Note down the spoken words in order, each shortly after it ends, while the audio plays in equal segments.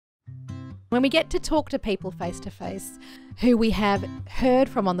When we get to talk to people face to face who we have heard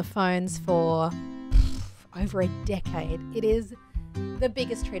from on the phones for over a decade, it is the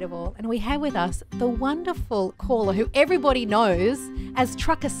biggest treat of all. And we have with us the wonderful caller who everybody knows as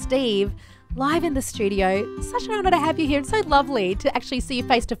Trucker Steve, live in the studio. Such an honour to have you here. It's so lovely to actually see you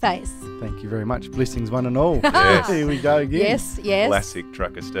face to face. Thank you very much. Blessings one and all. Yes. Here we go again. Yes, yes. Classic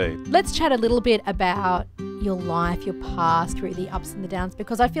Trucker Steve. Let's chat a little bit about your life, your past, through the ups and the downs,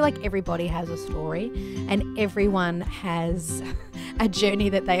 because I feel like everybody has a story and everyone has a journey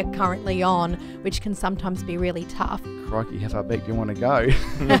that they are currently on, which can sometimes be really tough. Crikey, how far back do you want to go?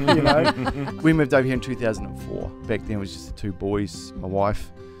 You know? We moved over here in 2004. Back then it was just the two boys, my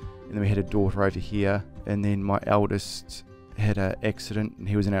wife, and then we had a daughter over here, and then my eldest had an accident and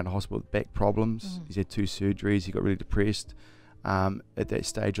he was in and out of hospital with back problems. He's had 2 surgeries. He got really depressed. At that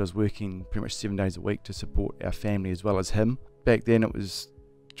stage I was working pretty much 7 days a week to support our family as well as him. Back then it was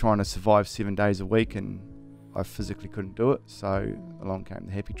trying to survive 7 days a week, and I physically couldn't do it, so along came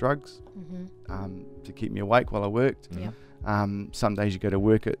the happy drugs to keep me awake while I worked. Some days you go to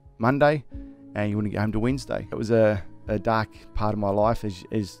work at Monday and you wouldn't get home till Wednesday. It was a dark part of my life,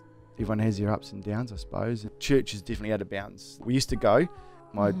 as everyone has their ups and downs, I suppose. Church is definitely out of bounds. We used to go,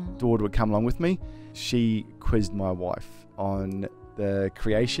 my daughter would come along with me. She quizzed my wife on the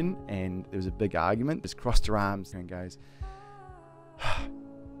creation, and there was a big argument. Just crossed her arms and goes,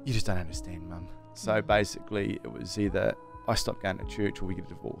 "You just don't understand, Mum." So basically it was either I stopped going to church or we get a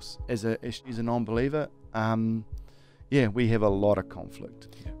divorce. As she's a non-believer, we have a lot of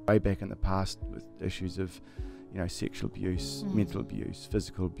conflict. Way back in the past with issues of sexual abuse, mental abuse,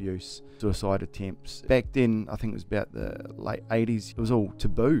 physical abuse, suicide attempts. Back then, I think it was about the late 80s, it was all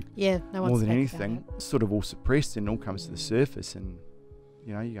taboo. Yeah, no one more than spoke anything. about it. Sort of all suppressed, and it all comes to the surface, and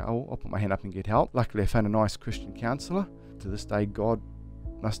you go, "Oh, I'll put my hand up and get help." Luckily I found a nice Christian counsellor. To this day, God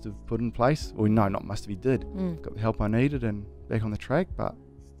must have put in place, or no, not must have, he did. Got the help I needed and back on the track. But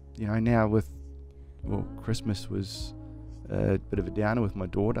now Christmas was a bit of a downer with my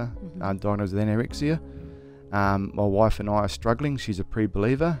daughter, diagnosed with anorexia. My wife and I are struggling. She's a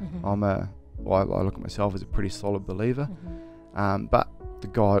pre-believer. I look at myself as a pretty solid believer. But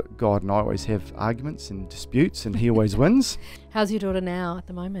God and I always have arguments and disputes, and he always wins. How's your daughter now at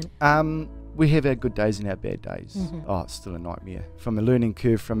the moment? We have our good days and our bad days. Oh, it's still a nightmare. From a learning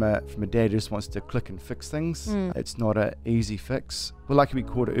curve, from a dad who just wants to click and fix things. It's not an easy fix. We're lucky we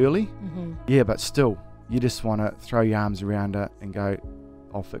caught it early. Yeah, but still, you just want to throw your arms around her and go,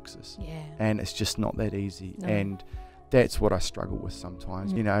 "I'll fix this." Yeah. And it's just not that easy. No. And that's what I struggle with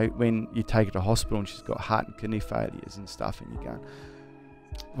sometimes. When you take her to hospital and she's got heart and kidney failures and stuff, and you're going,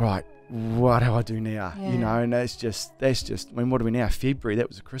 right, what do I do now? Yeah. And that's just, what are we now? February, that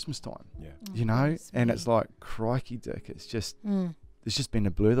was a Christmas time. Yeah. And it's like, crikey dick, it's just, it's just been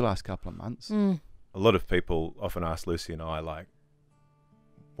a blur the last couple of months. A lot of people often ask Lucy and I, like,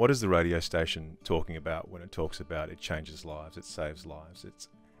 what is the radio station talking about when it talks about it changes lives, it saves lives,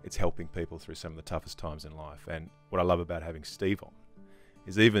 it's helping people through some of the toughest times in life? And what I love about having Steve on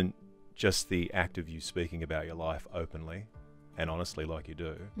is even just the act of you speaking about your life openly and honestly like you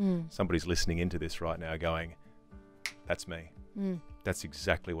do, somebody's listening into this right now going, "That's me. That's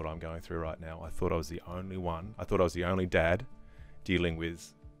exactly what I'm going through right now. I thought I was the only one. I thought I was the only dad dealing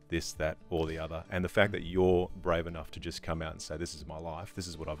with this, that, or the other." And the fact that you're brave enough to just come out and say, "This is my life, this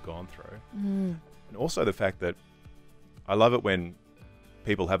is what I've gone through." And also the fact that I love it when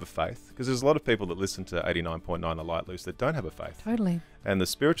people have a faith, because there's a lot of people that listen to 89.9 The Light Loose that don't have a faith. Totally. And the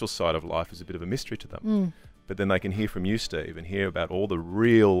spiritual side of life is a bit of a mystery to them. But then they can hear from you, Steve, and hear about all the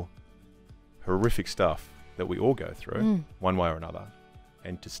real horrific stuff that we all go through, one way or another,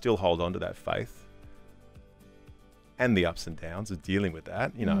 and to still hold on to that faith and the ups and downs of dealing with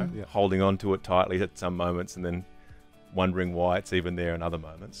that, holding on to it tightly at some moments and then wondering why it's even there in other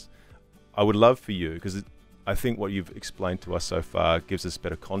moments. I would love for you, because I think what you've explained to us so far gives us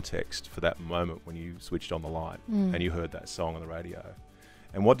better context for that moment when you switched on the light and you heard that song on the radio.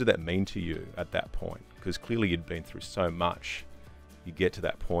 And what did that mean to you at that point? Because clearly you'd been through so much, you get to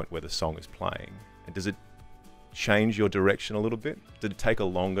that point where the song is playing. And does it change your direction a little bit? Did it take a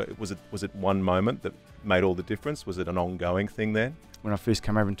longer, was it one moment that made all the difference? Was it an ongoing thing then? When I first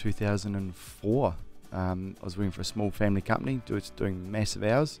came over in 2004, I was working for a small family company, doing massive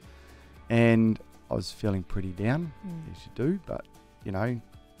hours, and I was feeling pretty down, as you do, but,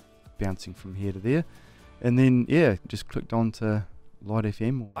 bouncing from here to there. And then, just clicked on to Light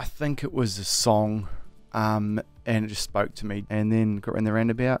FM. I think it was a song, and it just spoke to me. And then got around the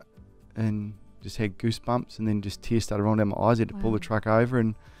roundabout and just had goosebumps, and then just tears started rolling down my eyes. I had to pull the truck over,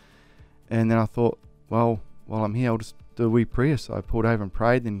 and then I thought, well, while I'm here, I'll just do a wee prayer. So I pulled over and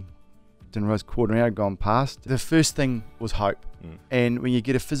prayed, then didn't realise quarter hour had gone past. The first thing was hope. Mm. And when you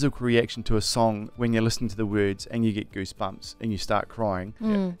get a physical reaction to a song, when you're listening to the words and you get goosebumps and you start crying,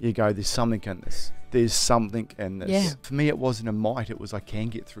 you go, there's something in this. There's something in this. Yeah. For me, it wasn't a might. It was, I can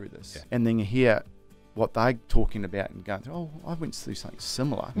get through this. Yeah. And then you hear what they're talking about and going, oh, I went through something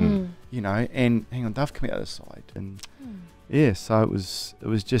similar, you know, and hang on, they've come out the other side. And yeah, so it was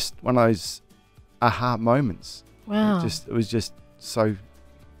just one of those aha moments. Wow. It was just so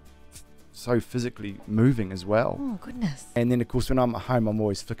physically moving as well. Oh, goodness. And then, of course, when I'm at home, I'm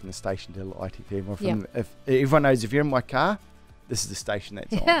always flicking the station to Light FM. Yeah. If everyone knows, if you're in my car, this is the station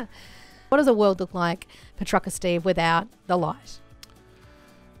that's on. Yeah. What does a world look like for Trucker Steve without the light?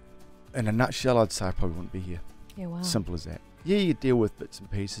 In a nutshell, I'd say I probably wouldn't be here. Yeah, wow. Simple as that. Yeah, you deal with bits and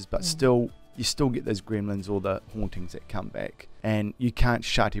pieces, but you still get those gremlins or the hauntings that come back. And you can't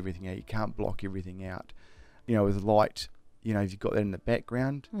shut everything out. You can't block everything out. You know, with light, you know, if you've got that in the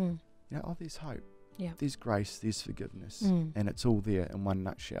background, you know, oh, there's hope. Yeah. There's grace, there's forgiveness. And it's all there in one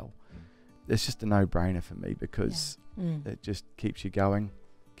nutshell. It's just a no-brainer for me because it just keeps you going,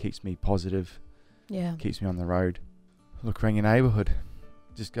 keeps me positive, keeps me on the road. Look around your neighbourhood.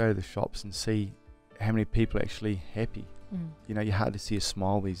 Just go to the shops and see how many people are actually happy. You know, you hardly see a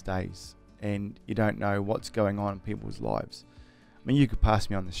smile these days, and you don't know what's going on in people's lives. I mean, you could pass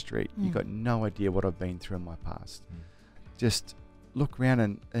me on the street. You've got no idea what I've been through in my past. Just look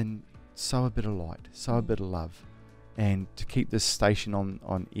around and sow a bit of light, sow a bit of love. And to keep this station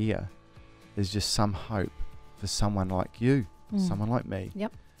on air is just some hope for someone like you, someone like me,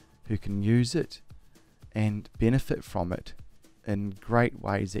 who can use it and benefit from it in great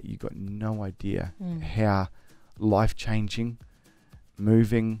ways that you've got no idea how life-changing,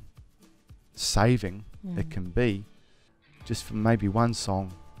 moving, saving it can be, just from maybe one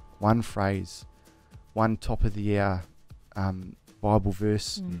song, one phrase, one top of the hour Bible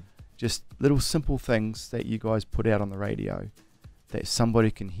verse, just little simple things that you guys put out on the radio that somebody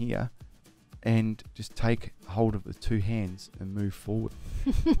can hear and just take hold of with two hands and move forward.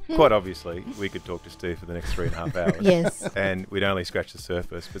 Quite obviously, we could talk to Steve for the next 3.5 hours. Yes. And we'd only scratch the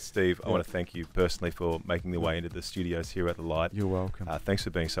surface. But Steve, I want to thank you personally for making the way into the studios here at The Light. You're welcome. Thanks for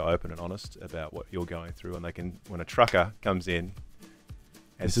being so open and honest about what you're going through. And when a trucker comes in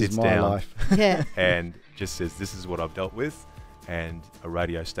and This sits is my down life. Yeah. and just says, this is what I've dealt with, and a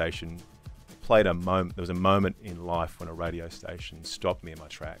radio station played a moment. There was a moment in life when a radio station stopped me in my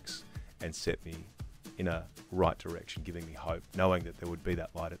tracks and set me in a right direction, giving me hope, knowing that there would be that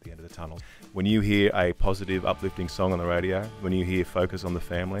light at the end of the tunnel. When you hear a positive, uplifting song on the radio, when you hear Focus on the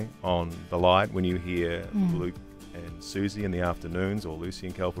Family on The Light, when you hear Luke and Susie in the afternoons, or Lucy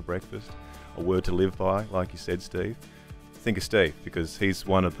and Kel for breakfast, A Word to Live By, like you said, Steve, think of Steve, because he's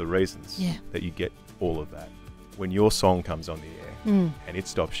one of the reasons that you get all of that. When your song comes on the air and it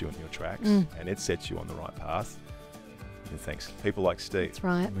stops you in your tracks and it sets you on the right path, and thanks people like Steve. That's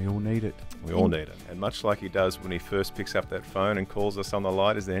right. We all need it. We all need it. And much like he does when he first picks up that phone and calls us on the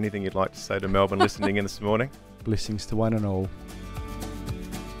light, is there anything you'd like to say to Melbourne listening in this morning? Blessings to one and all.